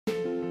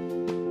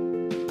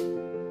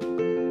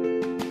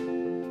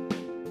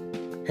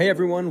Hey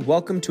everyone,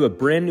 welcome to a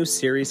brand new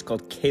series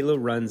called Kayla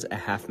Runs a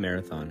Half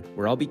Marathon,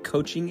 where I'll be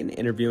coaching and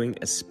interviewing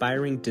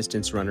aspiring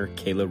distance runner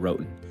Kayla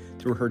Roten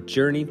through her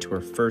journey to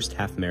her first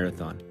half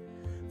marathon.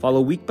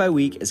 Follow week by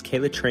week as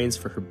Kayla trains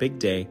for her big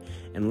day,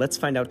 and let's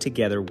find out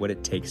together what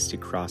it takes to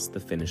cross the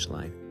finish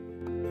line.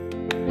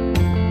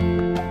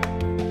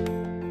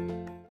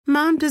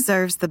 Mom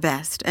deserves the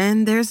best,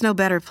 and there's no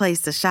better place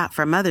to shop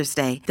for Mother's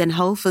Day than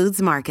Whole Foods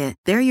Market.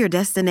 They're your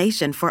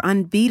destination for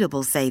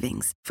unbeatable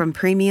savings, from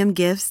premium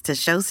gifts to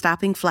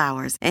show-stopping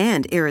flowers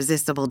and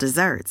irresistible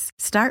desserts.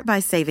 Start by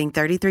saving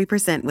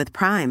 33% with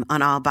Prime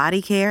on all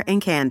body care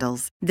and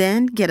candles.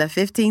 Then get a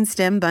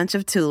 15-stem bunch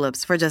of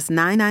tulips for just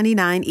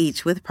 $9.99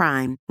 each with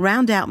Prime.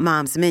 Round out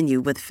Mom's menu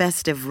with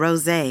festive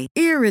rosé,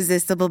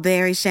 irresistible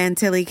berry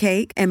chantilly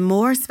cake, and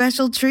more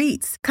special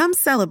treats. Come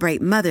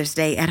celebrate Mother's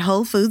Day at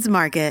Whole Foods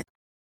Market.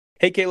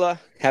 Hey Kayla,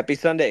 happy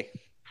Sunday.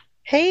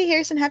 Hey,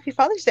 Harrison, happy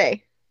Father's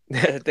Day.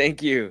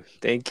 Thank you.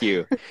 Have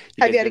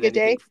you had a good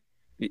day?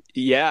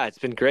 Yeah, it's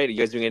been great. Are you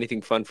guys doing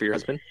anything fun for your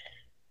husband?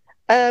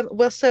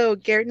 So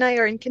Garrett and I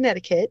are in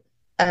Connecticut.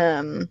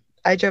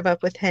 I drove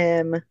up with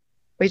him.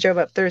 We drove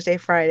up Thursday,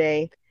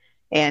 Friday,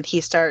 and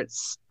he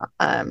starts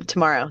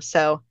tomorrow.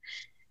 So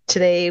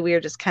today we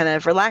are just kind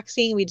of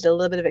relaxing. We did a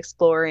little bit of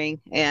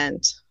exploring,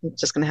 and I'm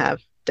just going to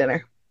have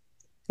dinner.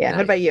 Yeah. Nice.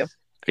 What about you?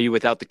 Are you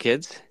without the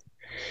kids?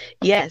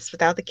 Yes,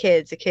 without the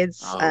kids.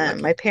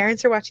 My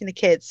parents are watching the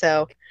kids,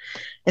 so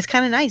it's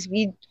kind of nice.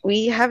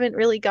 We haven't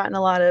really gotten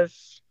a lot of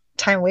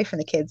time away from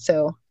the kids,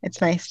 so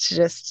it's nice to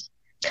just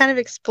kind of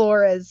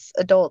explore as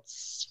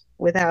adults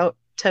without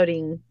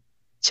toting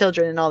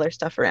children and all their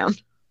stuff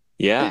around.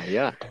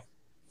 Yeah.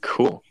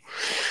 Cool.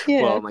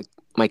 Yeah. Well,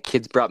 my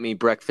kids brought me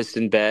breakfast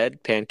in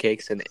bed,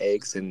 pancakes and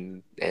eggs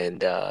and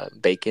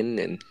bacon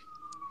and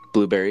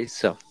blueberries.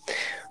 So it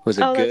was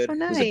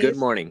a good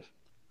morning.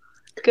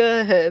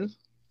 Good.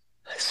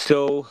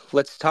 So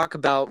let's talk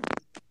about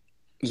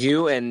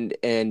you and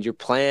your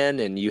plan.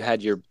 And you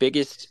had your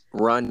biggest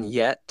run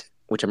yet,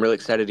 which I'm really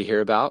excited to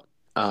hear about.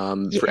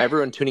 For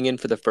everyone tuning in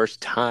for the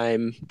first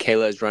time,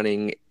 Kayla is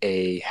running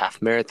a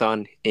half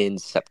marathon in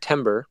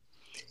September,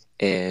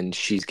 and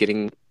she's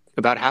getting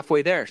about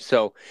halfway there.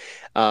 So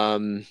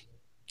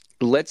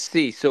let's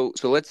see. So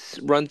let's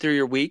run through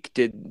your week.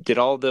 Did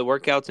all the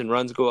workouts and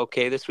runs go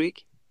okay this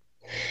week?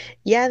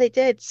 Yeah, they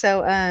did.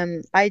 So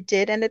I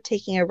did end up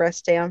taking a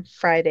rest day on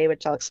Friday,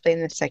 which I'll explain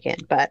in a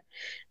second. But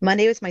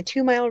Monday was my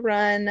 2-mile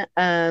run.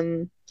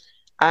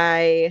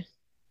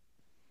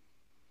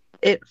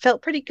 It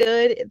felt pretty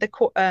good.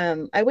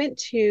 I went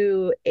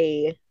to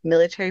a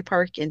military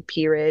park in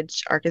Pea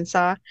Ridge,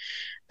 Arkansas,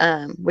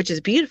 which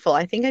is beautiful.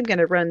 I think I'm going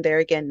to run there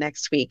again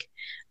next week.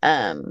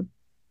 But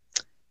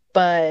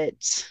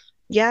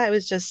yeah, it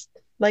was just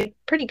like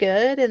pretty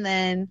good. And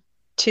then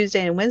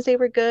Tuesday and Wednesday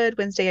were good.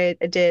 Wednesday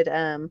I did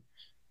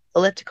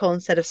elliptical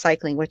instead of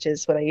cycling, which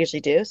is what I usually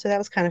do. So that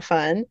was kind of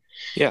fun.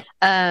 Yeah.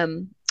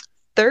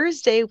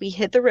 Thursday we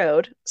hit the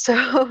road.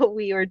 So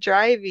we were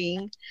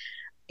driving,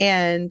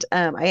 and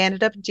I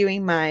ended up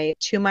doing my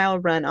 2-mile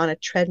run on a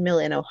treadmill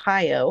in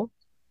Ohio.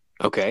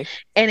 Okay.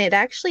 And it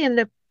actually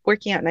ended up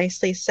working out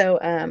nicely. So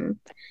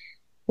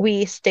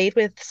we stayed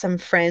with some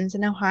friends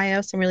in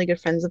Ohio, some really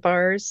good friends of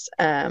ours,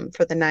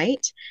 for the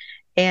night.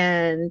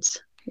 And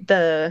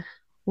the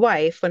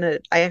wife, I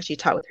actually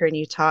taught with her in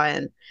Utah,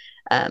 and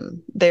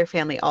their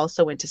family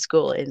also went to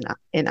school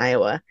in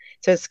Iowa,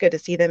 so it's good to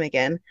see them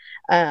again.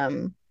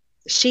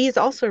 She's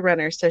also a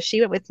runner, so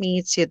she went with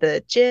me to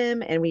the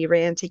gym, and we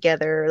ran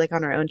together like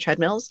on our own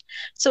treadmills.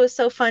 So it was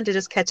so fun to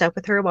just catch up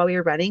with her while we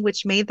were running,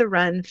 which made the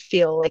run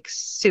feel like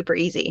super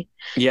easy.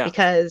 Yeah,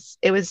 because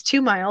it was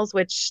 2 miles,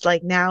 which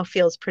like now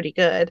feels pretty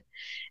good,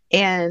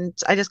 and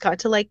I just got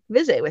to like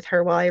visit with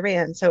her while I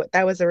ran. So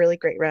that was a really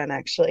great run,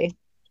 actually.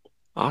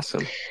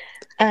 Awesome.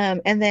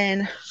 And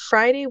then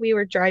Friday we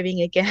were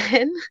driving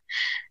again,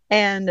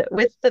 and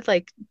with the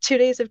like 2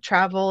 days of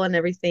travel and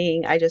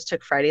everything, I just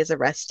took Friday as a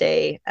rest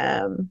day.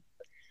 And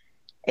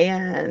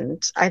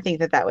I think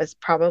that was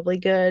probably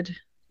good.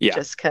 Yeah.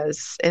 Just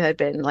because it had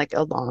been like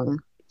a long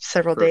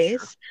several For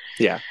days.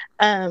 Sure. Yeah.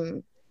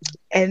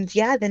 And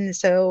yeah, then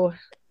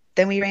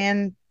we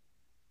ran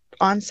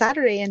on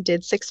Saturday and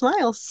did 6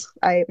 miles.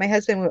 My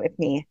husband went with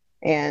me,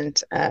 and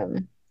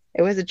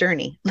it was a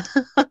journey.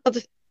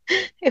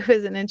 It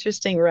was an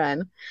interesting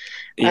run.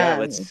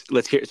 Yeah,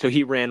 let's hear. So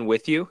he ran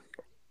with you?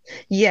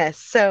 Yes.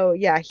 So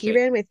yeah, he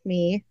ran with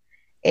me,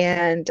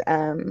 and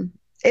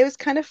it was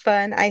kind of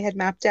fun. I had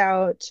mapped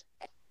out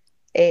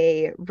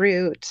a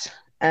route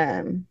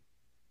kind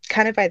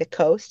of by the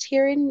coast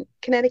here in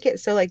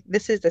Connecticut. So like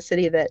this is the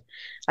city that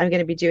I'm going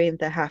to be doing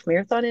the half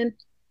marathon in.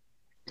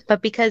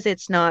 But because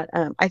it's not,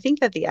 I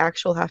think that the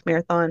actual half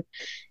marathon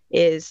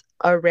is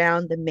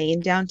around the main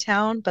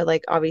downtown, but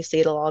like obviously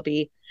it'll all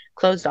be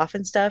closed off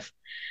and stuff.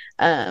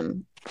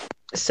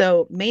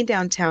 So main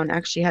downtown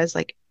actually has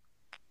it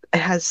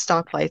has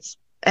stoplights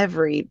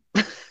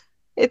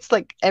it's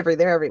like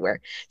they're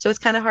everywhere. So it's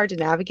kind of hard to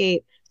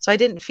navigate So I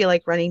didn't feel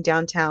like running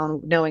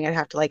downtown knowing I'd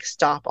have to like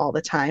stop all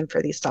the time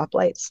for these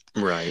stoplights.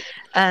 Right.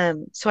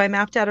 So I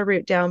mapped out a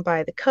route down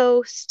by the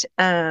coast,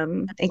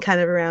 and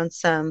kind of around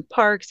some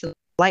parks and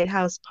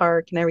Lighthouse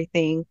Park and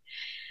everything.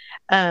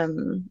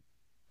 Um,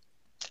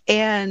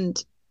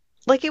 and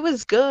like it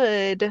was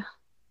good.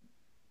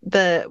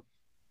 The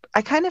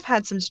I kind of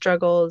had some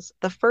struggles.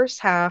 The first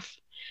half,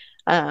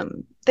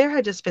 there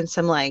had just been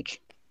some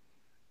like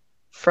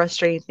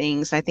frustrating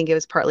things. I think it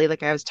was partly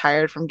like I was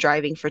tired from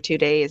driving for 2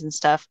 days and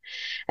stuff.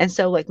 And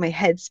so like my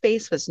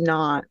headspace was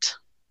not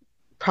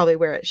probably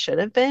where it should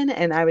have been.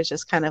 And I was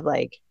just kind of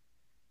like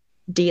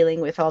dealing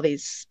with all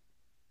these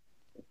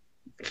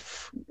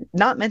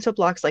not mental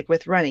blocks like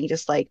with running,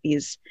 just like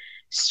these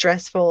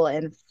stressful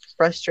and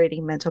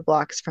frustrating mental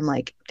blocks from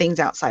like things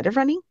outside of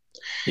running.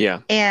 Yeah.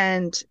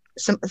 And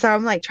so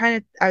I'm like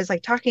I was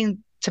like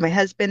talking to my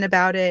husband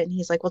about it, and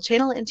he's like, well,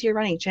 channel it into your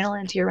running, channel it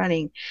into your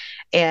running.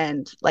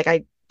 And like,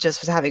 I just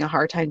was having a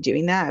hard time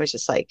doing that. I was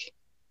just like,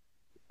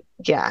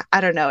 yeah,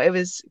 I don't know. It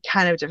was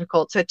kind of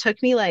difficult. So it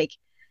took me like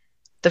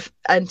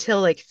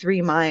until like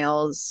 3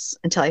 miles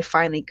until I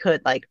finally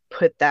could like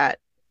put that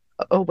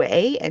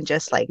away and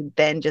just like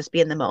then just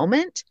be in the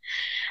moment.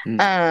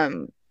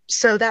 Mm.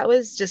 So that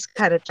was just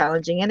kind of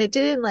challenging, and it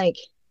didn't like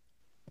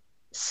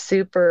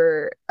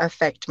super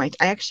affect I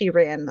actually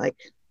ran like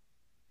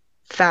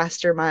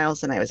faster miles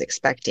than I was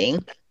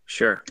expecting.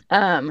 Sure.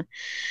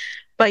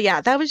 But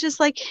yeah, that was just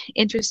like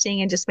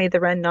interesting and just made the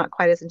run not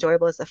quite as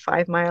enjoyable as the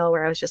 5 mile,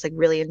 where I was just like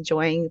really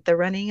enjoying the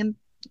running and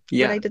when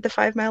Yeah. I did the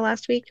 5 mile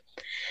last week.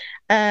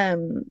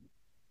 Um,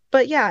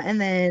 but yeah, and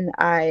then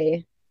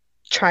I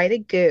tried a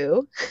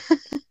goo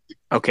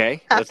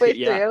Okay. halfway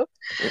Yeah. through.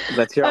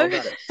 Let's hear all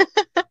about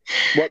it.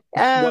 What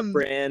Um,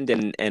 brand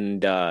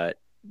and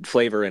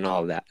flavor and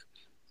all of that?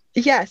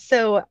 yeah,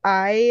 so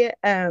I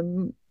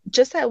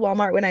just at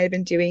Walmart when I had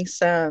been doing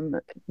some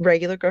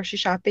regular grocery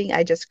shopping,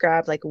 I just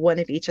grabbed like one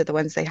of each of the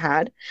ones they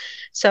had.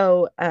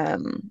 So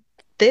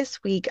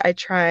this week I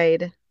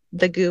tried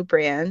the Goo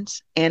brand,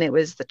 and it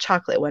was the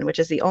chocolate one, which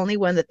is the only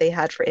one that they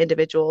had for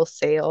individual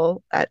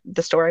sale at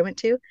the store I went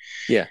to.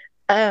 Yeah.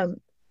 Um,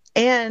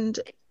 and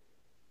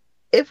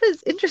it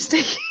was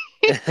interesting.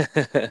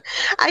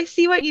 I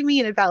see what you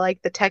mean about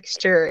like the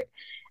texture,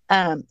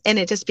 and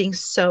it just being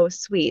so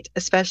sweet,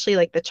 especially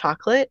like the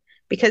chocolate,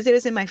 because it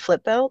was in my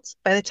flip belt.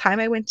 By the time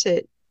I went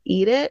to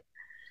eat it,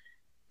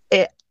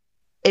 it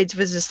it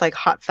was just like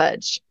hot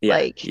fudge. Yeah.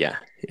 Like Yeah.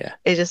 Yeah.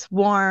 it's just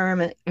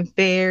warm,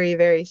 very,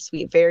 very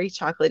sweet, very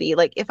chocolatey.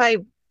 Like if I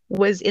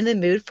was in the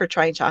mood for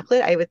trying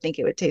chocolate, I would think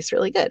it would taste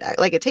really good.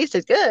 Like it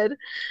tasted good,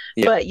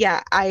 Yeah. but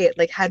yeah, I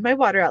like had my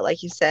water out,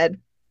 like you said,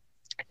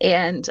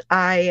 and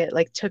I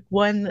like took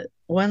one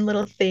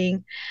little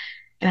thing,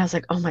 and I was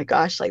like, oh my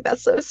gosh, like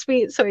that's so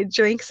sweet. So I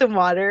drank some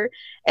water,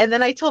 and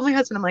then I told my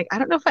husband, I'm like, I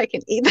don't know if I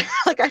can eat this.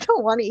 Like I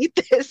don't want to eat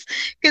this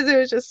because it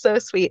was just so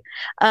sweet.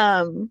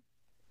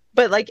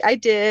 But like I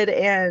did,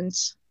 and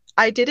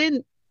I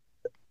didn't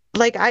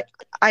like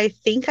I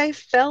think I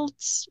felt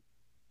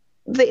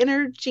the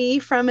energy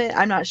from it.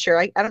 I'm not sure.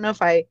 I don't know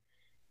if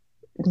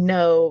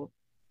know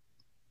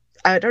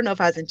I don't know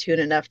if I was in tune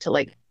enough to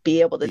like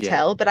be able to Yeah.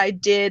 tell, but I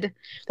did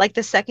like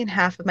the second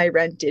half of my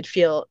run did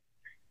feel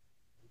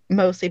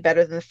mostly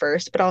better than the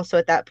first, but also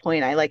at that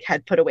point I like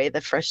had put away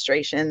the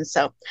frustration.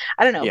 So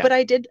I don't know, Yeah.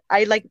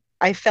 but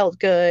I felt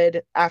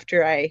good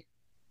after I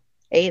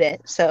ate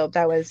it. So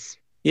that was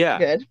Yeah.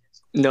 good.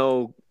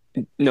 No,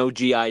 no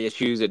GI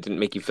issues. It didn't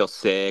make you feel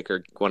sick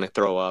or want to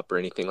throw up or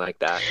anything like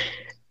that.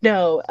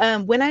 No,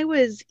 when I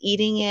was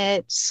eating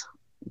it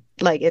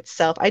like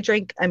itself, I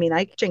drink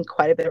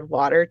quite a bit of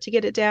water to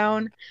get it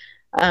down.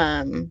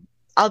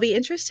 I'll be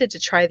interested to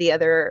try the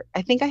other.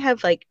 I think I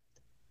have like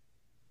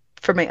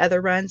for my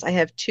other runs, I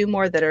have two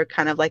more that are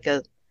kind of like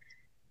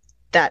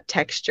that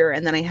texture,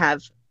 and then I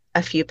have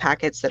a few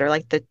packets that are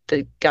like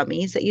the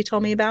gummies that you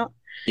told me about.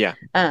 Yeah.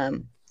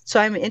 So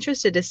I'm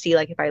interested to see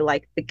like if I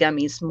like the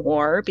gummies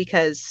more,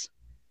 because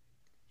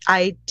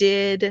I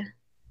did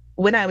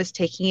when I was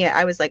taking it,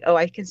 I was like, oh,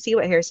 I can see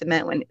what Harrison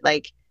meant when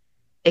like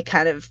it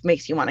kind of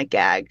makes you want to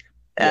gag.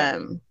 Yeah.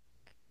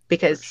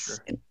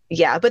 Because Sure.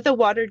 yeah, but the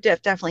water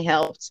definitely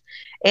helped.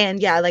 And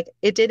yeah, like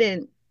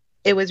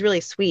it was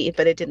really sweet,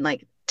 but it didn't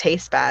like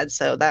taste bad.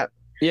 So that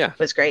Yeah.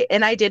 was great.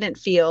 And I didn't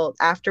feel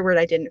afterward,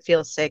 I didn't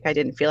feel sick. I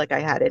didn't feel like I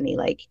had any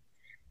like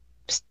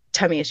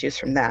tummy issues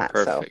from that.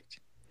 So Perfect.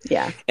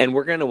 yeah. And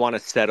we're going to want to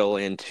settle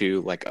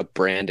into like a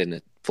brand and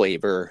a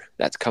flavor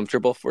that's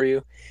comfortable for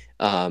you.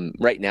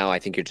 Right now, I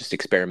think you're just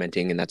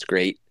experimenting, and that's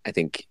great. I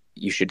think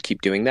you should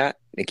keep doing that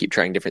and keep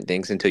trying different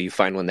things until you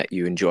find one that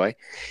you enjoy.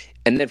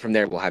 And then from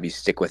there, we'll have you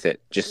stick with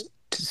it just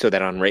so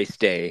that on race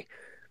day,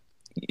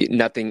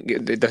 nothing,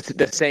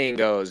 the saying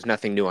goes,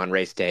 nothing new on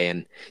race day.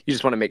 And you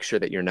just want to make sure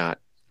that you're not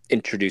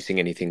introducing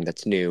anything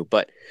that's new.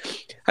 But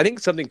I think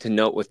something to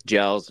note with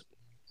gels,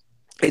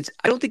 I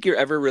don't think you're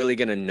ever really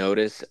going to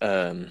notice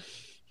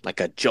like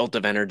a jolt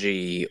of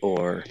energy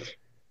or,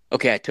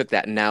 okay, I took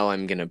that, now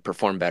I'm going to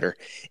perform better.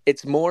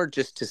 It's more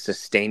just to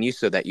sustain you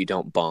so that you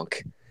don't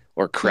bonk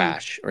or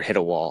crash or hit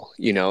a wall,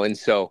 you know? And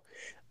so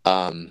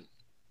Um,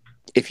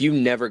 if you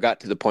never got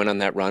to the point on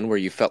that run where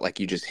you felt like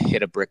you just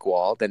hit a brick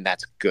wall, then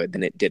that's good.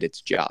 Then it did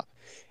its job.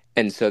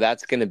 And so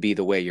that's going to be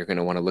the way you're going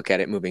to want to look at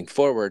it moving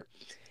forward.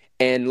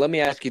 And let me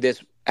ask you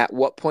this. At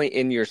what point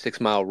in your 6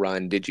 mile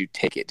run did you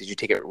take it? Did you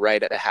take it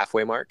right at the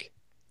halfway mark?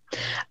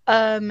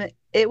 Um,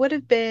 it would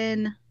have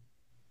been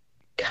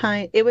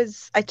I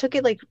took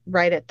it like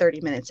right at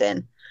 30 minutes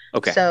in.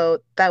 Okay. So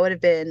that would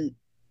have been,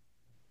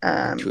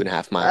 Like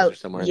 2.5 miles or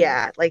somewhere in there.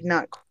 yeah, like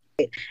not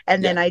quite.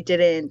 And Yeah. then I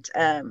didn't,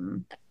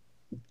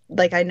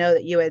 like I know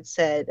that you had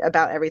said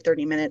about every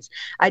 30 minutes.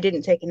 I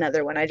didn't take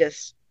another one. I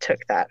just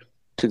took that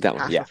Took that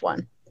one. half Yeah. of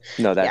one.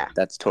 No, Yeah.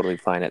 that's totally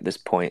fine at this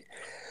point.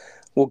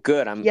 Well,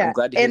 good. I'm Yeah.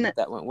 glad to hear And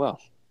that went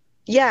well.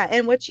 yeah,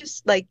 and what you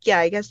like, yeah,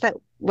 I guess that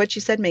what you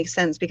said makes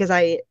sense because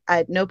I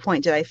at no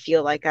point did I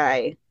feel like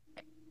I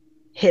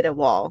hit a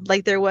wall.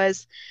 Like there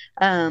was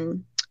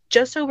um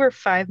just over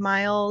 5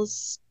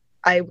 miles.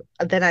 I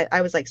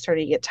was like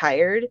starting to get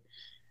tired.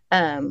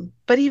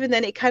 But even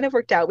then it kind of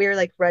worked out. We were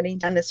like running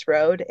down this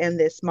road and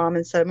this mom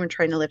and son were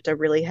trying to lift a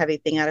really heavy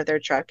thing out of their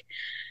truck.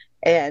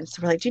 And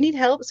so we're like, do you need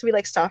help? So we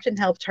like stopped and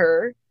helped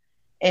her.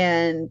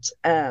 And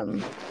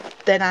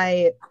then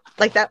I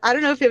like that. I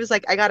don't know if it was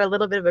like I got a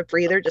little bit of a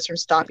breather just from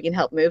stopping and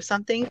help move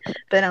something. But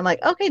then I'm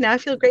like, okay, now I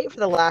feel great for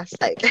the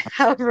last like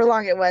however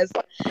long it was.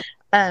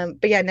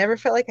 But yeah, I never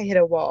felt like I hit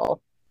a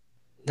wall.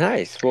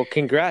 Nice. Well,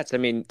 congrats. I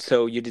mean,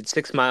 so you did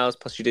 6 miles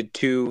plus you did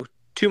two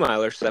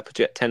milers, so that puts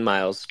you at 10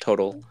 miles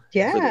total for the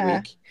Yeah.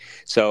 week.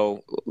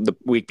 So the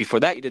week before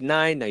that you did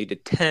 9, now you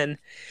did 10.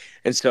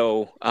 And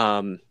so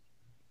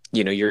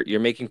you're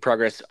making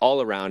progress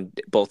all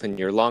around, both in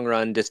your long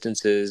run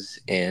distances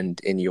and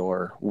in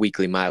your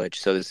weekly mileage.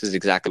 So this is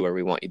exactly where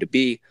we want you to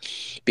be,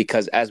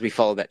 because as we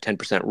follow that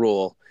 10%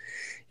 rule,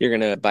 you're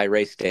going to, by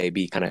race day,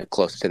 be kind of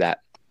close to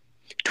that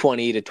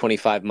 20 to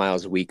 25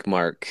 miles a week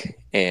mark.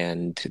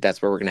 And that's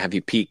where we're going to have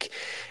you peak.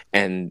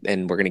 And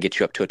we're going to get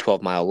you up to a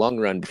 12-mile long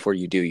run before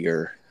you do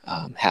your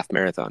half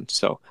marathon.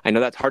 So I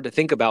know that's hard to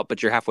think about,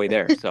 but you're halfway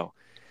there. So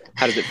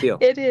how does it feel?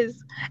 It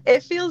is.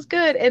 It feels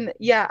good. And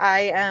yeah,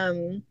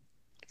 I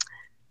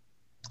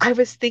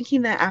was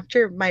thinking that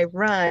after my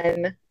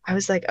run, I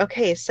was like,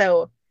 okay,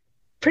 so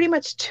pretty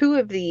much two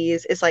of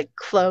these is like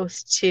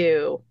close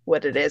to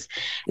what it is.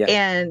 Yeah,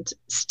 And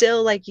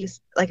still like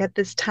like at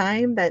this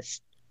time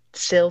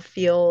still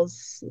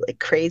feels like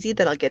crazy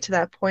that I'll get to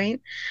that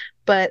point.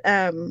 But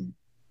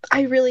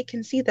I really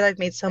can see that I've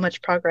made so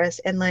much progress.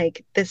 And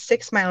like this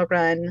 6 mile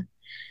run,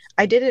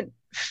 I didn't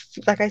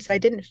like I said, I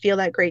didn't feel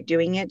that great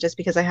doing it just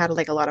because I had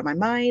like a lot on my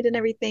mind and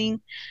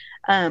everything.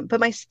 But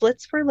my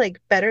splits were like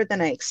better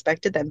than I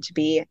expected them to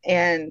be.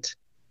 And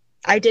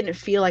I didn't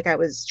feel like I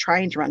was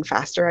trying to run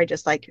faster. I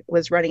just like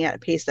was running at a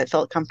pace that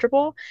felt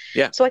comfortable.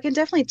 yeah. So I can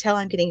definitely tell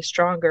I'm getting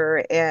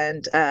stronger.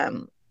 And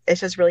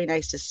it's just really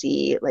nice to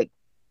see like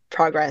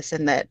progress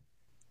and that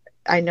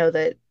I know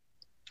that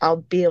I'll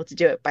be able to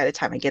do it by the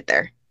time I get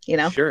there, you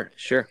know? Sure,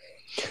 sure.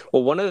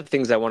 Well, one of the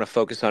things I want to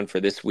focus on for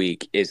this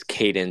week is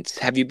cadence.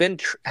 Have you been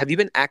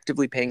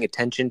actively paying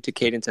attention to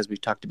cadence as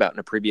we've talked about in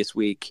a previous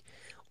week,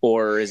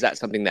 or is that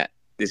something that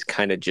is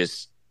kind of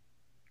just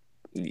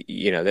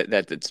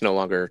that's no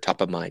longer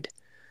top of mind?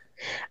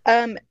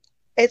 Um,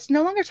 it's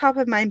no longer top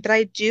of mind, but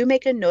I do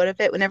make a note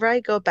of it whenever I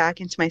go back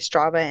into my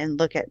Strava and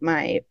look at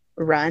my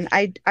run.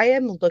 I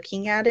am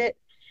looking at it,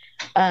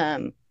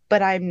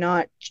 but I'm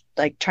not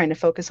like trying to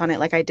focus on it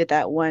like I did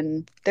that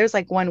one. There's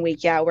like one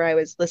week, yeah, where I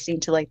was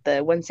listening to like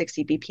the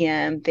 160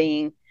 BPM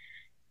thing.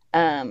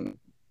 Um,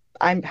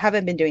 I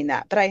haven't been doing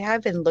that, but I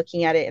have been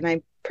looking at it, and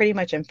I pretty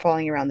much am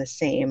falling around the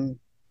same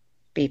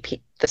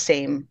BP, the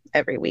same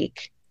every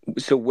week.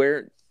 So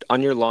where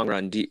on your long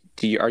run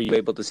are you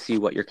able to see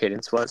what your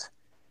cadence was?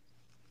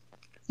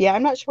 Yeah,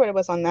 I'm not sure what it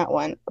was on that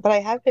one, but I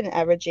have been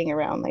averaging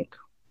around like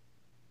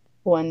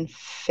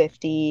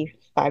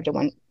 155 to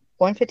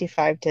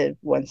 155 to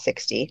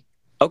 160.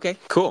 Okay,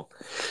 cool.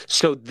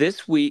 So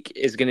this week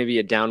is going to be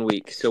a down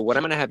week. So what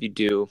I'm going to have you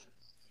do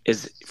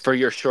is, for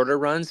your shorter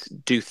runs,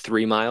 do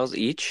 3 miles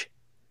each.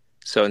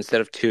 So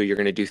instead of 2, you're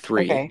going to do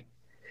 3. Okay.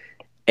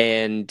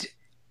 And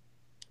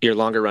your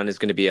longer run is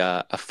going to be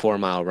a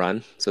 4-mile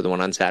run, so the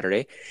one on Saturday.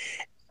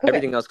 Okay.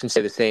 Everything else can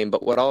stay the same.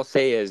 But what I'll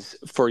say is,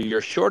 for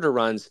your shorter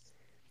runs,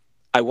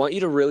 I want you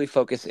to really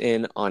focus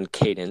in on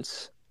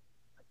cadence.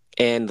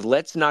 And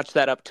let's notch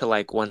that up to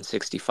like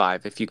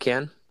 165 if you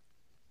can.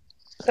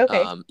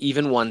 Okay.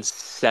 Even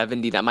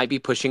 170, that might be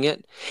pushing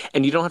it.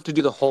 And you don't have to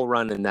do the whole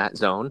run in that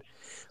zone,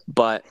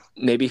 but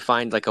maybe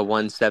find like a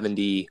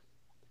 170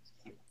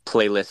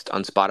 playlist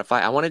on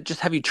Spotify. I want to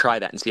just have you try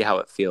that and see how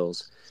it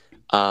feels.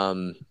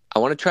 I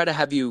want to try to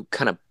have you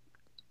kind of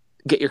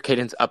get your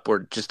cadence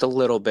upward just a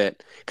little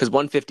bit, because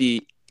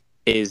 150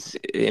 is,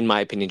 in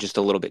my opinion, just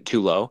a little bit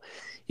too low.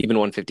 Even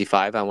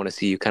 155, I want to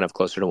see you kind of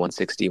closer to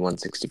 160,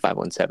 165,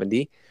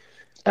 170.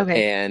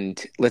 Okay.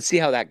 And let's see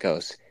how that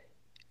goes.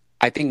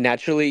 I think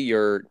naturally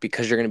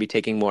because you're going to be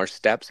taking more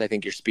steps, I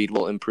think your speed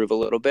will improve a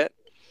little bit.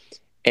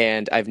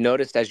 And I've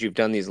noticed as you've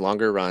done these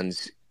longer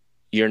runs,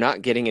 you're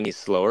not getting any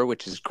slower,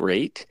 which is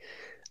great.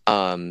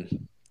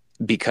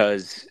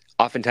 Because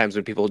oftentimes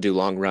when people do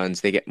long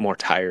runs, they get more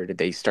tired.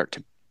 They start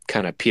to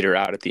kind of peter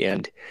out at the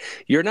end.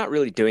 You're not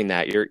really doing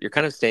that. You're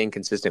kind of staying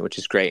consistent, which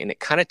is great. And it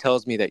kind of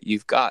tells me that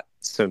you've got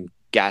some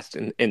gas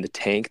in the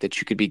tank that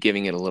you could be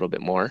giving it a little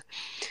bit more.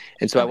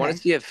 And so I want to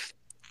Okay. see if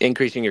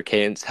increasing your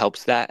cadence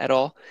helps that at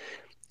all.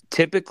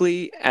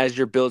 Typically, as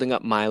you're building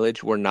up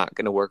mileage, we're not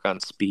going to work on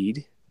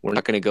speed. We're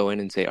not going to go in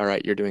and say, all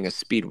right, you're doing a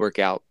speed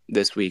workout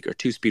this week or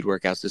 2 speed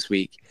workouts this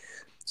week.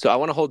 So I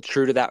want to hold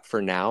true to that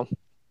for now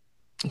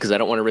because I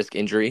don't want to risk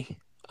injury.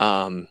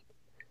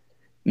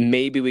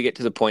 Maybe we get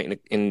to the point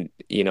in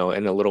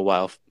a little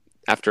while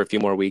after a few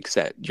more weeks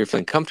that you're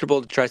feeling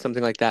comfortable to try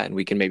something like that, and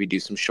we can maybe do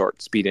some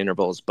short speed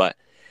intervals. But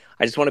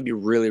I just want to be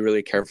really,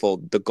 really careful.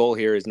 The goal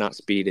here is not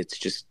speed. It's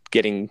just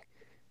getting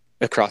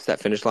across that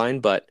finish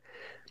line. But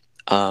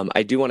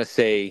I do want to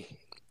say,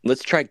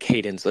 let's try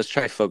cadence. Let's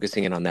try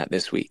focusing in on that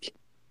this week.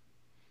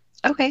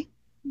 Okay.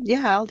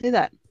 Yeah, I'll do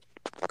that.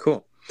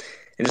 Cool.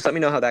 And just let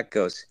me know how that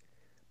goes.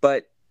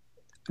 But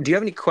do you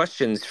have any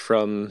questions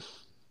from,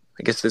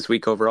 I guess, this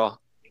week overall?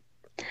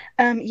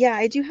 Yeah,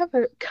 I do have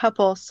a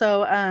couple.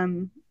 So,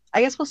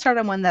 I guess we'll start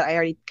on one that I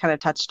already kind of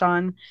touched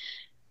on.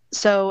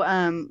 So,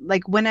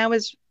 like when I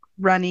was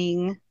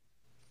running,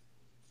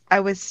 I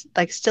was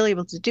like still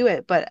able to do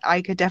it, but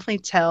I could definitely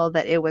tell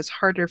that it was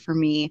harder for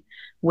me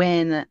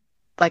when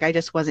like I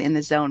just wasn't in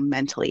the zone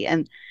mentally.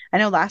 And I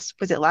know was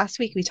it last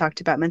week we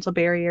talked about mental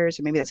barriers,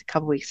 or maybe that's a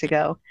couple weeks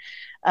ago.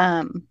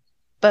 Um,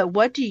 but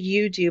what do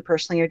you do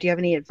personally, or do you have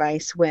any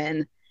advice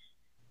when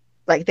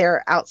like there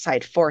are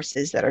outside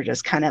forces that are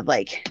just kind of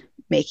like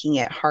making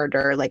it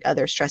harder, like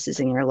other stresses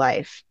in your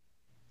life?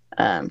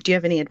 Do you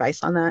have any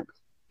advice on that?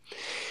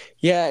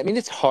 Yeah, I mean,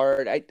 it's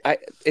hard.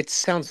 It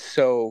sounds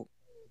so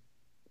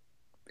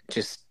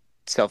just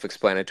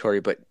self-explanatory,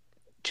 but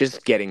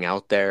just getting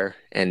out there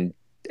and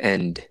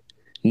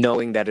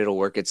knowing that it'll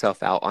work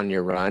itself out on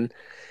your run.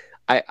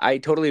 I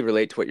totally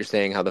relate to what you're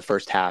saying, how the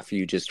first half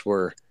you just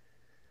were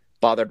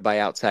bothered by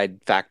outside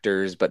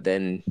factors, but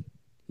then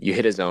you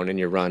hit a zone in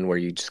your run where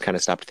you just kind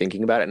of stopped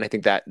thinking about it. And I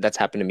think that's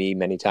happened to me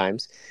many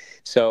times.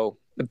 So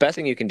the best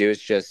thing you can do is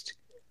just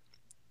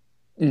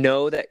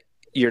know that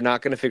you're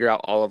not going to figure out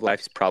all of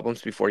life's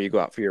problems before you go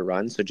out for your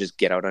run. So just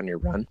get out on your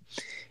run.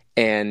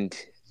 And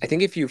I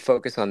think if you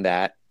focus on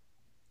that,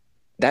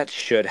 that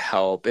should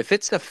help. If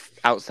it's a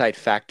outside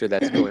factor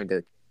that's going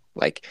to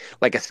like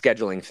a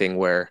scheduling thing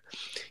where,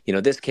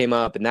 this came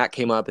up and that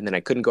came up and then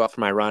I couldn't go out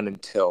for my run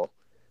until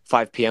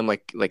 5 p.m.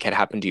 like had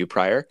happened to you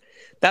prior.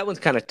 That one's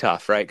kind of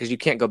tough, right? Because you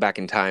can't go back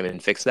in time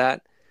and fix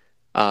that.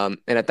 And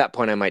at that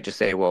point, I might just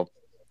say, well,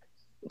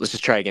 let's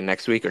just try again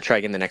next week or try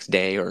again the next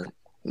day, or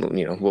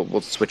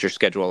we'll switch your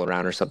schedule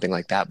around or something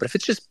like that. But if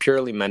it's just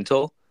purely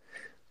mental,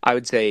 I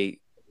would say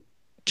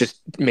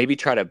just maybe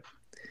try to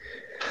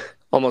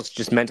almost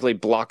just mentally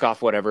block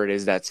off whatever it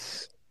is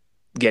that's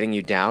getting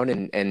you down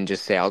and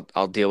just say,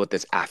 I'll deal with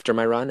this after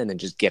my run, and then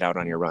just get out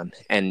on your run.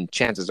 And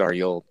chances are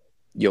you'll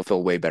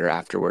feel way better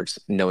afterwards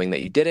knowing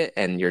that you did it,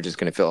 and you're just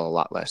going to feel a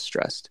lot less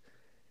stressed.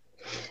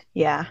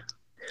 Yeah.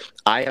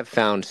 I have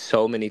found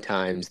so many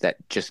times that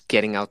just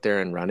getting out there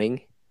and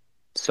running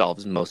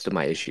solves most of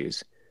my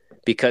issues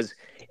because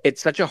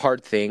it's such a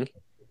hard thing,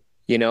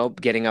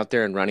 getting out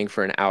there and running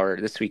for an hour.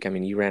 This week, I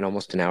mean, you ran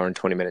almost an hour and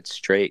 20 minutes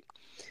straight.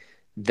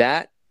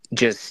 That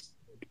just,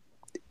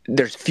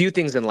 there's few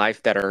things in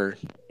life that are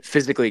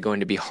physically going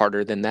to be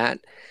harder than that.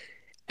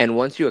 And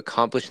once you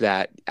accomplish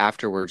that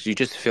afterwards, you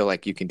just feel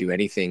like you can do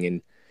anything.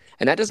 And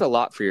that does a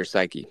lot for your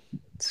psyche.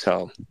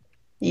 So,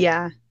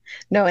 Yeah.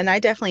 No, and I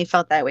definitely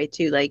felt that way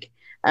too. Like,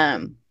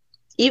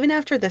 even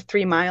after the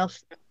 3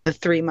 miles,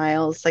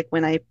 like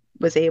when I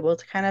was able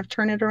to kind of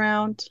turn it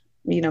around,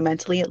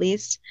 mentally at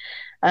least,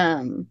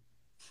 um,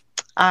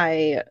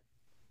 I,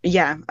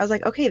 yeah, I was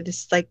like, okay,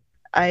 this is like,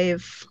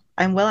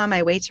 I'm well on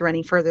my way to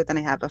running further than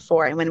I have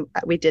before. And when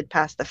we did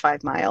pass the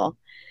 5 mile,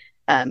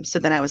 so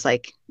then I was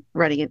like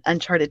running in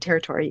uncharted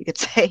territory, you could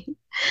say.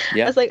 I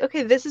yeah. was like,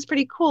 okay, this is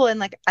pretty cool. And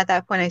like at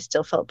that point, I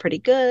still felt pretty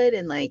good.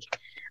 And like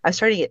I was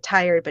starting to get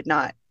tired, but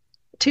not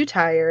too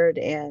tired.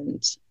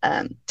 And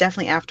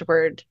definitely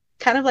afterward,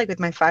 kind of like with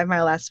my 5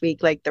 mile last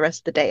week, like the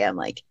rest of the day, I'm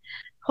like,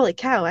 holy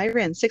cow, I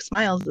ran 6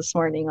 miles this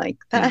morning. Like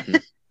that, Mm-hmm.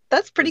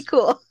 that's pretty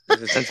cool.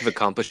 There's a sense of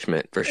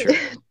accomplishment for sure.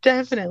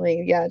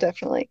 Definitely. Yeah,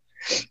 definitely.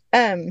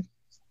 Um,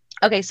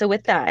 okay, so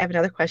with that, I have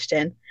another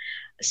question.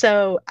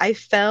 So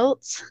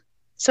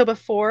so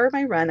before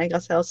my run, I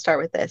guess I'll start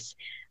with this.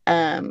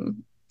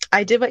 Um,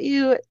 I did what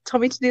you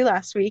told me to do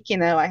last week.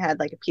 I had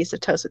like a piece of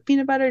toast with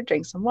peanut butter,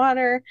 drank some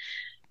water,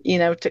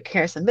 took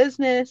care of some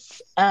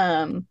business.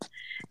 And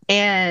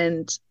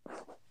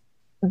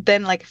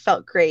then like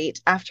felt great.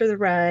 After the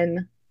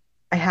run,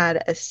 I had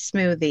a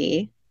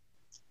smoothie.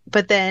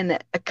 But then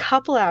a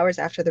couple hours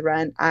after the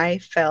run, I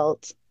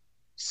felt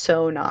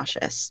so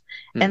nauseous.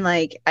 And Mm.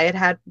 like I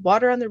had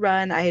water on the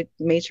run. I had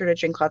made sure to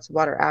drink lots of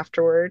water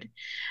afterward.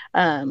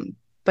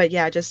 But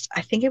yeah, just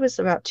I think it was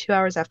about 2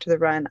 hours after the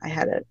run, I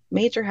had a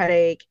major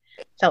headache,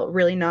 felt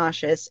really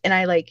nauseous, and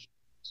I like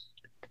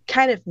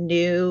kind of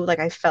knew, like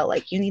I felt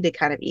like you need to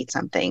kind of eat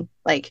something.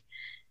 Like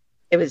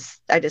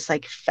I just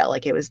like felt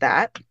like it was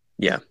that.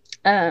 Yeah.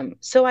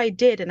 So I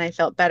did, and I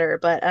felt better.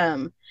 But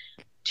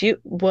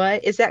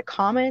what is that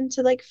common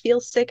to like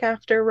feel sick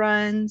after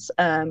runs?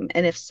 And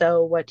if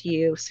so, what do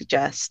you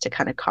suggest to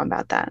kind of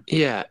combat that?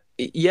 Yeah.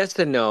 Yes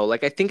and no.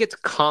 Like, I think it's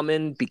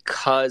common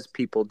because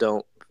people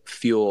don't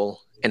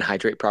fuel and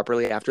hydrate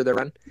properly after their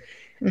run.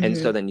 And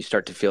so Hmm. then you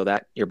start to feel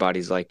that your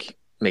body's like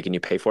making you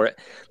pay for it.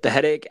 The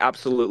headache,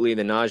 absolutely.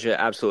 The nausea,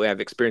 absolutely. I've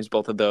experienced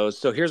both of those.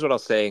 So here's what I'll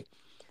say.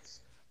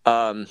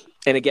 And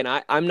again,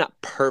 I'm not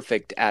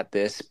perfect at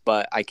this,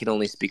 but I can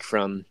only speak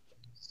from,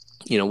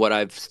 what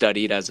I've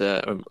studied as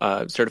a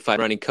certified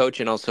running coach,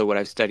 and also what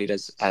I've studied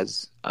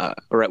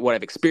or what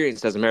I've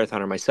experienced as a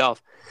marathoner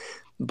myself.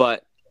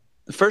 But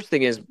the first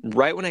thing is,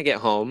 right when I get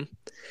home,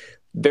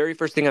 very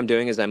first thing I'm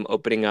doing is I'm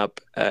opening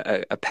up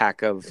a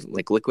pack of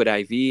like liquid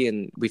IV,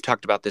 and we've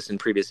talked about this in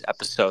previous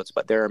episodes,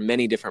 but there are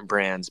many different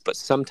brands, but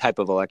some type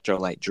of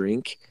electrolyte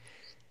drink.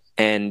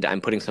 And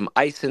I'm putting some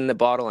ice in the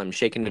bottle, I'm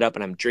shaking it up,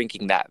 and I'm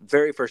drinking that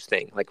very first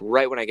thing. Like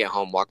right when I get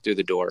home, walk through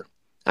the door,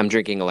 I'm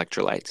drinking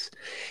electrolytes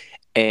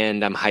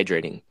and I'm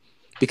hydrating.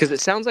 Because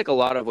it sounds like a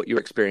lot of what you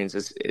experience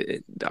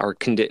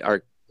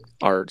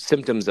are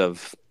symptoms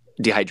of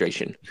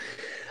dehydration.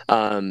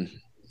 Um,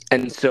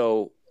 and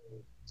so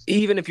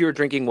even if you were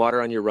drinking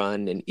water on your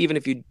run, and even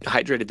if you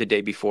hydrated the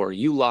day before,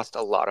 you lost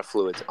a lot of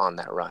fluids on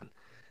that run.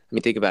 I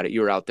mean, think about it.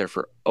 You were out there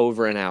for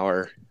over an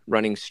hour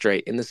running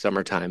straight in the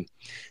summertime.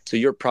 So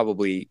you're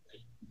probably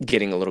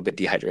getting a little bit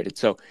dehydrated.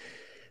 So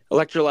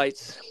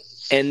electrolytes.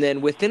 And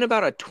then within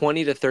about a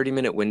 20 to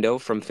 30-minute window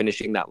from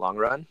finishing that long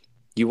run,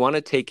 you want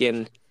to take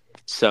in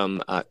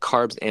some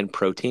carbs and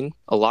protein.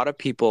 A lot of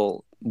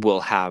people will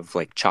have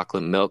like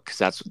chocolate milk because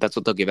that's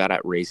what they'll give out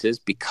at races,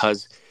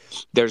 because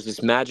there's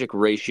this magic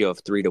ratio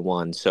of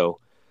 3-to-1. So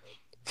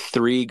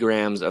 3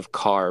 grams of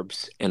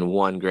carbs and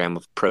 1 gram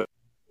of protein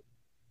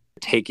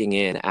taking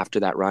in after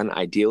that run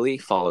ideally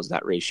follows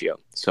that ratio.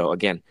 So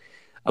again,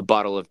 a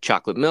bottle of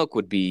chocolate milk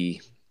would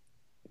be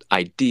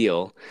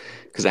ideal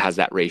because it has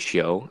that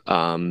ratio.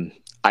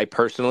 I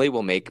personally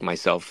will make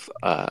myself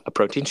a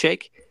protein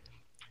shake,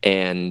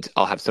 and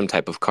I'll have some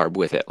type of carb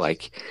with it.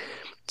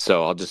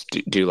 So I'll just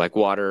do like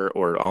water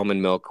or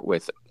almond milk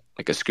with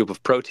like a scoop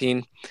of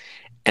protein,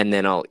 and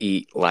then I'll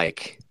eat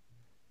like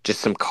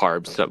just some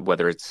carbs,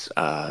 whether it's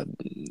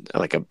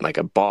like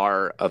a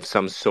bar of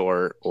some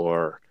sort,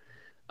 or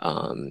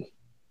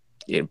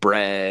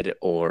bread,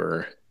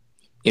 or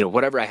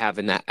whatever I have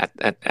in that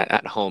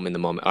at home in the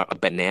moment. A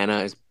banana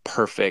is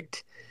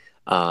perfect.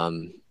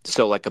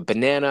 So like a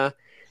banana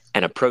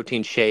and a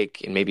protein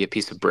shake and maybe a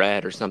piece of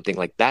bread or something,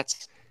 like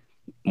that's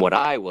what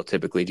I will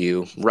typically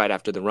do right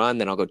after the run.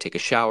 Then I'll go take a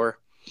shower,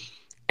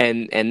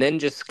 and then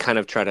just kind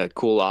of try to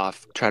cool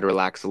off, try to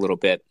relax a little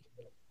bit.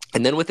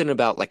 And then within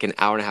about like an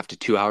hour and a half to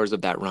 2 hours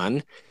of that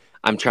run,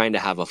 I'm trying to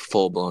have a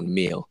full blown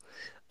meal.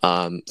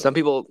 Some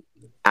people,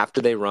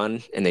 after they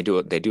run and they do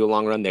a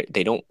long run,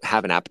 they don't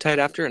have an appetite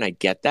after, and I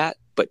get that.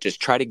 But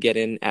just try to get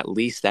in at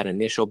least that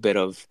initial bit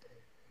of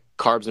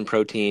carbs and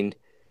protein.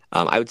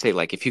 I would say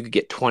like if you could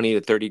get 20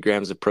 to 30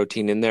 grams of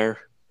protein in there,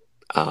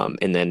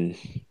 and then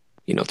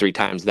 3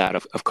 times that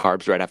of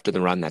carbs right after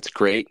the run, that's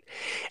great.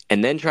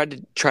 And then try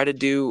to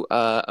do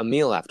a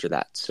meal after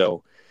that.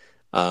 So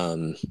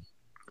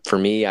for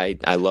me,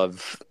 I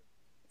love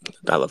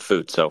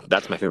food, so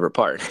that's my favorite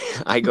part.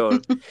 I go,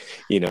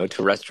 to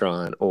a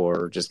restaurant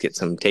or just get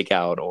some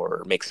takeout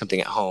or make something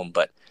at home.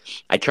 But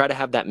I try to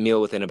have that meal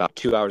within about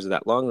 2 hours of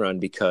that long run,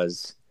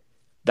 because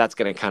that's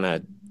going to kind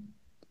of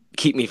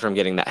keep me from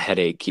getting that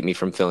headache, keep me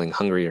from feeling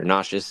hungry or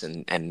nauseous,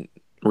 and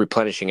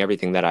replenishing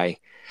everything that I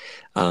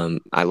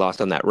lost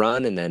on that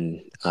run. And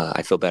then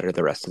I feel better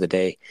the rest of the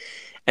day.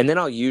 And then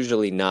I'll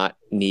usually not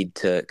need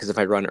to, because if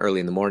I run early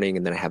in the morning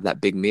and then I have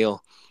that big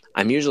meal,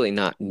 I'm usually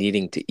not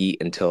needing to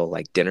eat until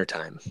like dinner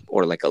time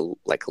or like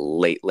a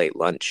late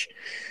lunch.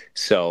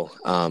 So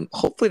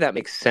hopefully that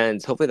makes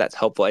sense. Hopefully that's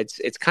helpful.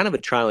 It's kind of a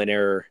trial and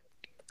error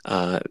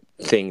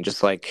thing,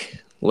 just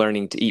like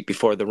learning to eat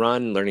before the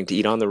run, learning to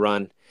eat on the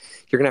run.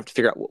 You're gonna have to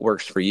figure out what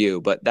works for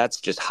you, but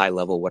that's just high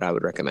level what I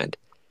would recommend.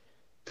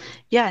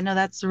 Yeah, no,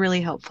 that's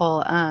really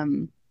helpful.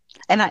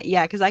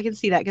 Yeah, because I can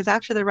see that, because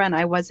after the run,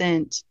 I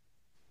wasn't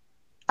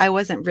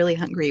really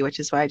hungry,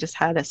 which is why I just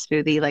had a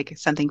smoothie, like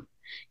something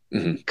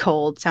Hmm.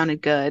 cold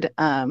sounded good.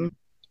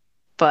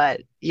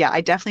 But yeah,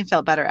 I definitely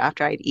felt better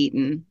after I'd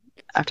eaten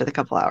after the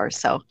couple hours.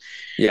 So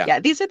Yeah. yeah,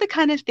 these are the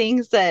kind of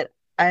things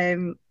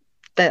I'm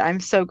that I'm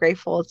so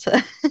grateful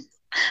to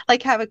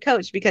like have a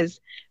coach,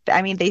 because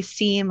I mean they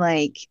seem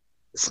like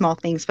small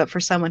things, but for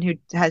someone who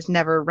has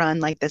never run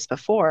like this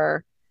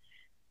before,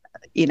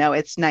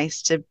 it's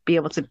nice to be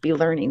able to be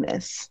learning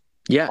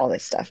Yeah. all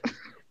this stuff.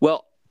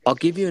 Well, I'll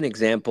give you an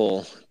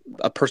example,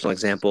 a personal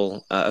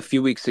example. A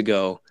few weeks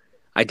ago,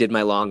 I did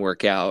my long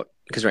workout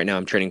because right now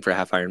I'm training for a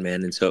half Ironman,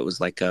 and so it was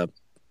like a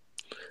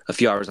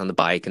few hours on the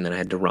bike, and then I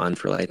had to run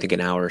for like, I think an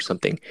hour or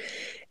something.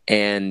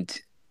 And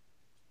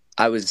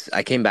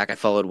I came back, I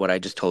followed what I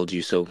just told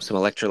you, so some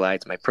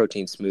electrolytes, my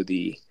protein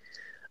smoothie,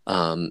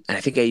 and I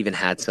think I even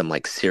had some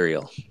like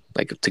cereal,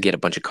 like to get a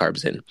bunch of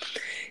carbs in.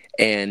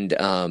 And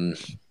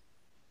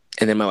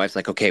then my wife's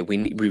like, okay,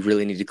 we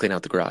really need to clean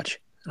out the garage.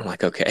 I'm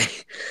like, okay.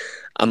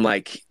 I'm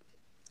like,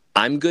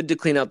 I'm good to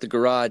clean out the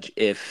garage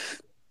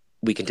if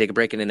we can take a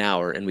break in an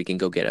hour and we can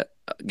go get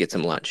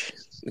some lunch,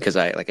 because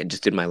I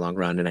just did my long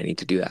run and I need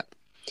to do that.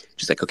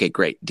 She's like, okay,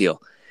 great,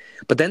 deal.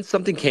 But then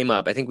something came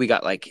up. I think we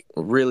got like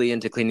really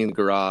into cleaning the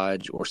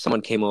garage, or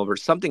someone came over.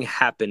 Something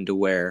happened to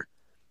where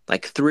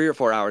like 3 or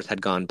 4 hours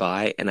had gone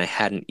by and I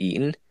hadn't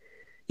eaten.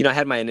 I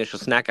had my initial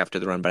snack after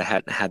the run, but I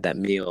hadn't had that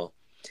meal.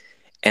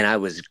 And I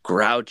was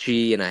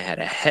grouchy and I had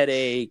a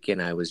headache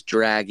and I was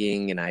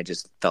dragging and I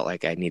just felt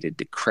like I needed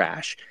to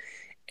crash.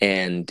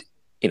 And,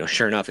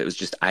 sure enough, it was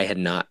just I had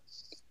not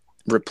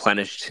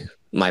replenished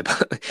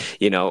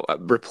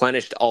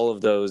replenished all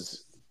of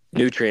those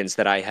nutrients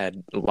that I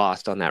had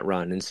lost on that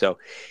run. And so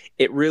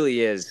it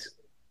really is,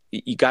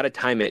 you got to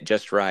time it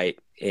just right.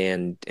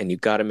 And you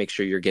got to make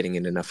sure you're getting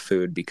in enough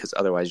food, because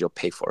otherwise you'll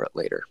pay for it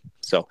later.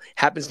 So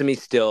happens to me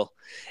still.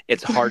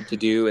 It's hard to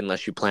do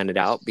unless you plan it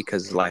out,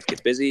 because life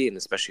gets busy, and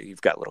especially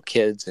you've got little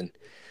kids, and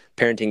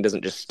parenting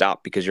doesn't just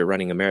stop because you're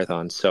running a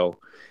marathon. So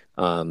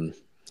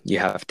you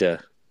have to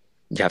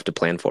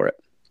plan for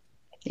it.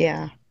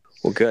 Yeah.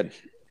 Well, good.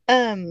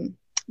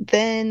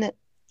 Then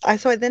I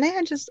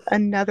had just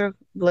another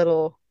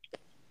little,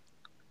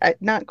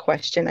 not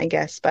question, I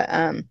guess, but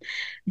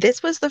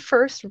this was the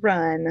first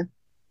run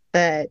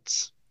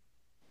that,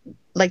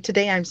 like,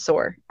 today I'm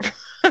sore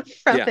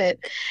from it.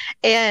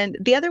 And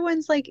the other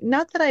ones, like,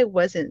 not that I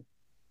wasn't,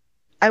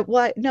 I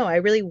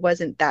really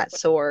wasn't that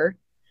sore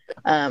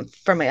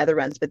from my other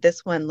runs, but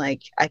this one,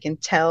 like, I can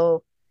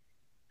tell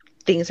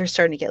things are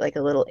starting to get like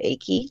a little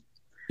achy.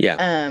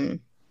 My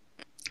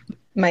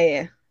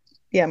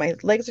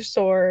legs are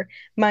sore.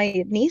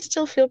 My knees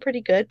still feel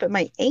pretty good, but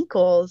my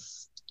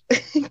ankles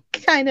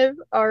kind of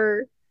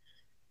are,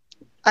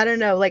 I don't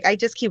know, like I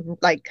just keep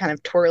like kind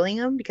of twirling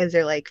them because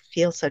they're like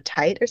feel so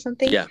tight or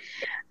something.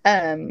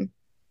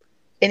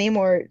 Any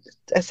more,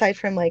 aside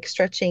from like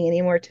stretching,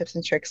 any more tips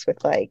and tricks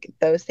with like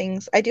those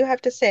things? I do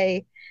have to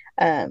say,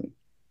 I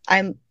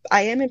am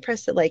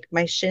impressed that like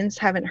my shins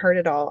haven't hurt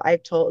at all.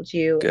 I've told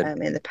you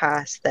in the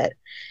past that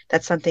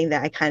that's something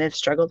that I kind of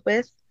struggled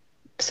with.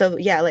 So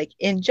yeah, like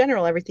in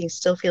general, everything's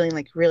still feeling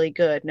like really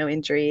good. No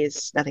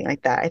injuries, nothing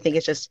like that. I think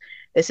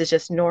this is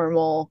just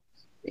normal,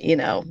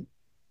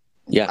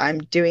 I'm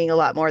doing a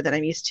lot more than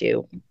I'm used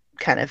to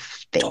kind of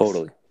things.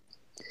 Totally.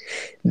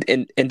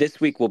 And this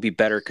week will be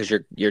better because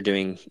you're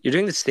doing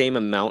the same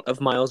amount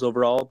of miles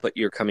overall, but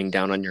you're coming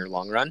down on your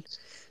long run.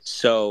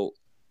 So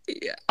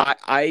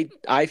I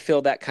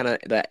feel that kind of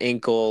that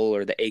ankle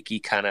or the achy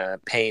kind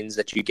of pains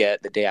that you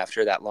get the day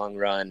after that long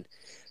run.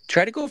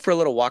 Try to go for a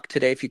little walk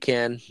today if you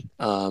can.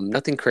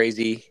 Nothing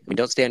crazy. I mean,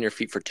 don't stay on your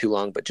feet for too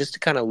long, but just to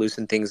kind of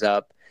loosen things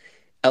up.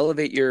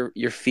 Elevate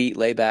your feet,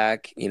 lay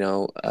back.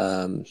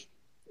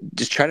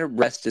 Just try to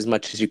rest as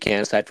much as you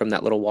can aside from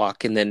that little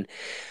walk, and then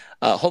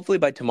hopefully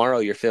by tomorrow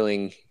you're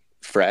feeling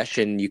fresh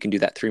and you can do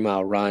that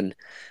 3-mile run.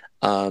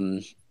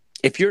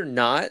 If you're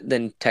not,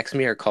 then text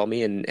me or call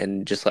me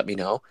and just let me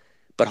know.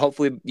 But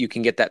hopefully you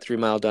can get that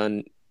 3-mile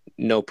done,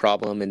 no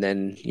problem. And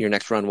then your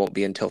next run won't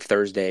be until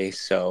Thursday.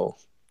 So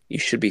you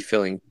should be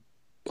feeling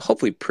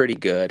hopefully pretty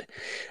good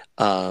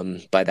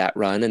by that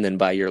run. And then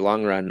by your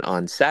long run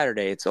on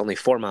Saturday, it's only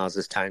 4 miles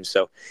this time.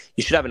 So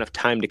you should have enough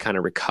time to kind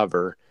of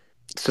recover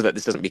so that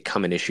this doesn't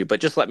become an issue.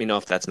 But just let me know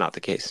if that's not the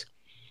case.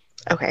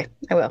 Okay,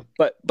 I will.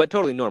 But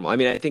totally normal. I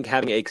mean, I think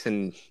having aches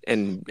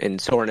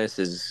and soreness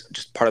is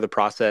just part of the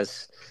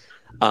process.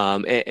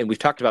 And we've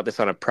talked about this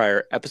on a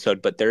prior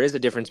episode, but there is a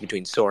difference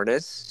between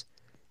soreness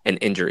and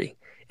injury.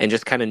 And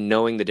just kind of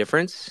knowing the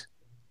difference,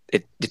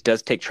 it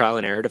does take trial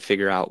and error to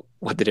figure out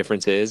what the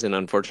difference is. And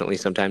unfortunately,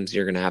 sometimes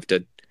you're going to have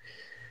to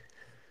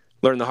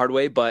learn the hard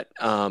way. But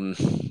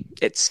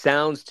it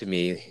sounds to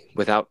me,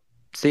 without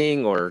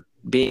seeing or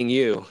being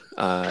you,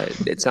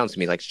 it sounds to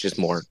me like it's just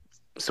more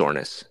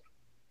soreness.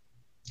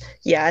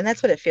 Yeah, and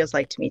that's what it feels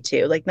like to me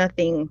too. Like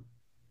nothing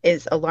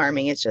is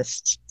alarming. It's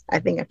just, I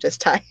think I'm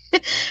just tired.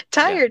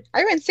 Yeah.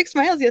 I ran 6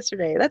 miles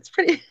yesterday. That's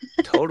pretty.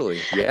 Totally.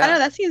 Yeah. I don't know.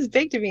 That seems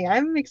big to me.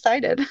 I'm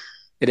excited.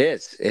 It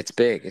is. It's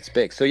big. It's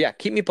big. So yeah,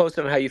 keep me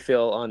posted on how you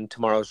feel on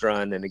tomorrow's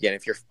run. And again,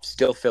 if you're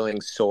still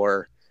feeling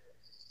sore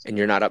and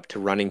you're not up to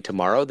running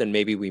tomorrow, then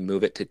maybe we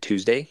move it to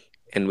Tuesday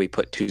and we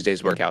put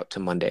Tuesday's workout to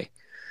Monday.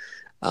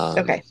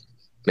 Okay.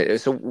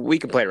 So we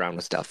can play around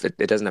with stuff. It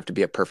doesn't have to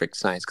be a perfect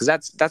science, because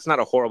that's not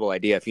a horrible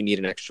idea. If you need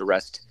an extra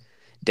rest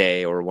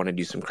day or want to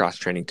do some cross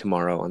training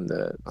tomorrow on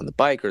the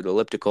bike or the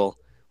elliptical,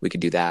 we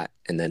could do that,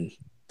 and then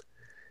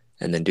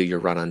do your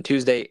run on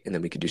Tuesday, and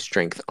then we could do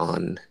strength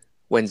on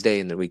Wednesday,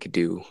 and then we could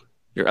do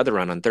your other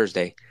run on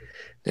Thursday.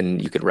 Then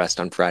you could rest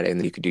on Friday, and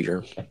then you could do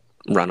your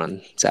run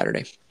on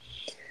Saturday.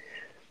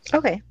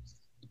 Okay.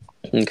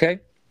 Okay.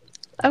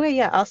 Okay.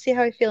 Yeah, I'll see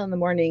how I feel in the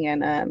morning,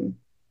 and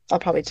I'll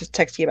probably just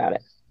text you about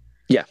it.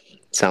 Yeah,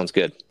 sounds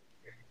good.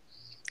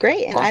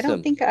 Great. And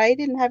Awesome. I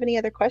didn't have any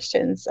other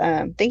questions.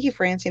 Thank you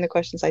for answering the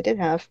questions I did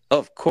have.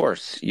 Of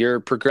course.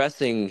 You're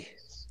progressing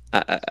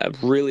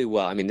really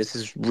well. I mean, this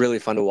is really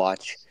fun to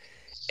watch.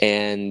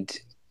 And,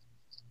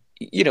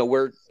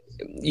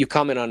 you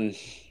comment on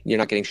you're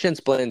not getting shin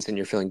splints and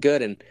you're feeling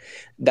good. And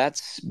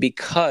that's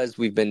because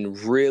we've been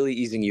really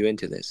easing you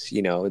into this.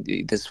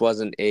 This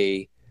wasn't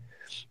a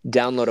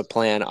download a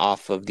plan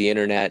off of the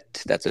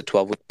internet. That's a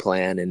 12-week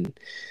plan. And,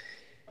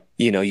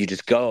 you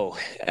just go.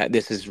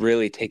 This is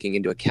really taking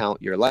into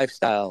account your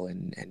lifestyle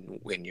and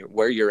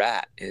where you're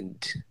at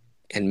and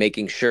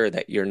making sure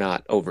that you're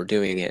not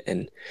overdoing it.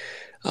 And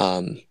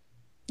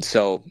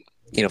so,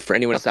 for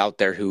anyone else out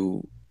there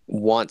who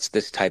wants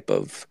this type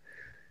of,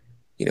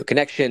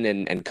 connection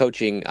and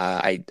coaching,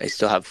 I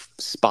still have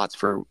spots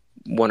for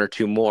one or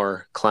two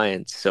more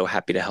clients. So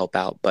happy to help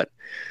out. But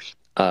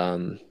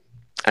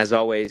as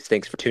always,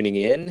 thanks for tuning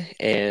in.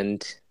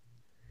 And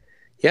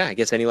yeah, I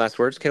guess any last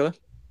words, Kayla?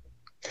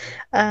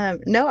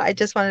 No, I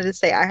just wanted to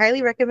say I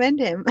highly recommend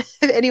him.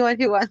 Anyone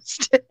who wants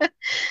to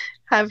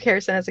have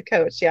Harrison as a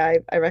coach. Yeah,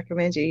 I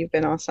recommend you. You've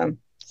been awesome.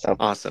 So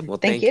awesome. Well,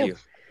 thank you.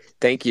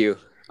 Thank you.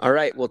 All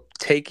right. Well,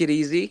 take it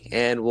easy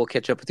and we'll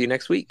catch up with you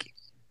next week.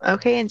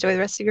 Okay. Enjoy the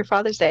rest of your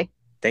Father's Day.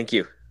 Thank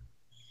you.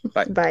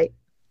 Bye. Bye.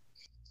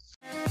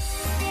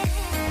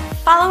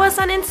 Follow us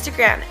on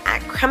Instagram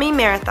at Crummy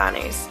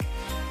Marathoners.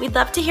 We'd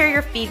love to hear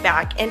your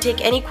feedback and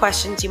take any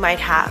questions you might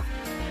have.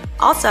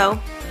 Also,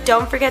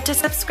 don't forget to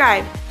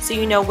subscribe so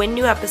you know when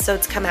new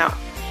episodes come out.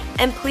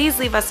 And please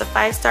leave us a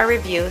 5-star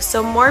review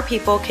so more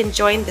people can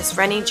join this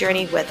running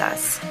journey with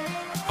us.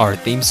 Our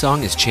theme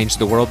song is Change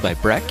the World by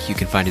Breck. You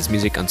can find his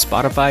music on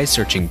Spotify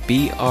searching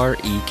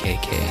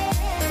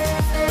BREKK.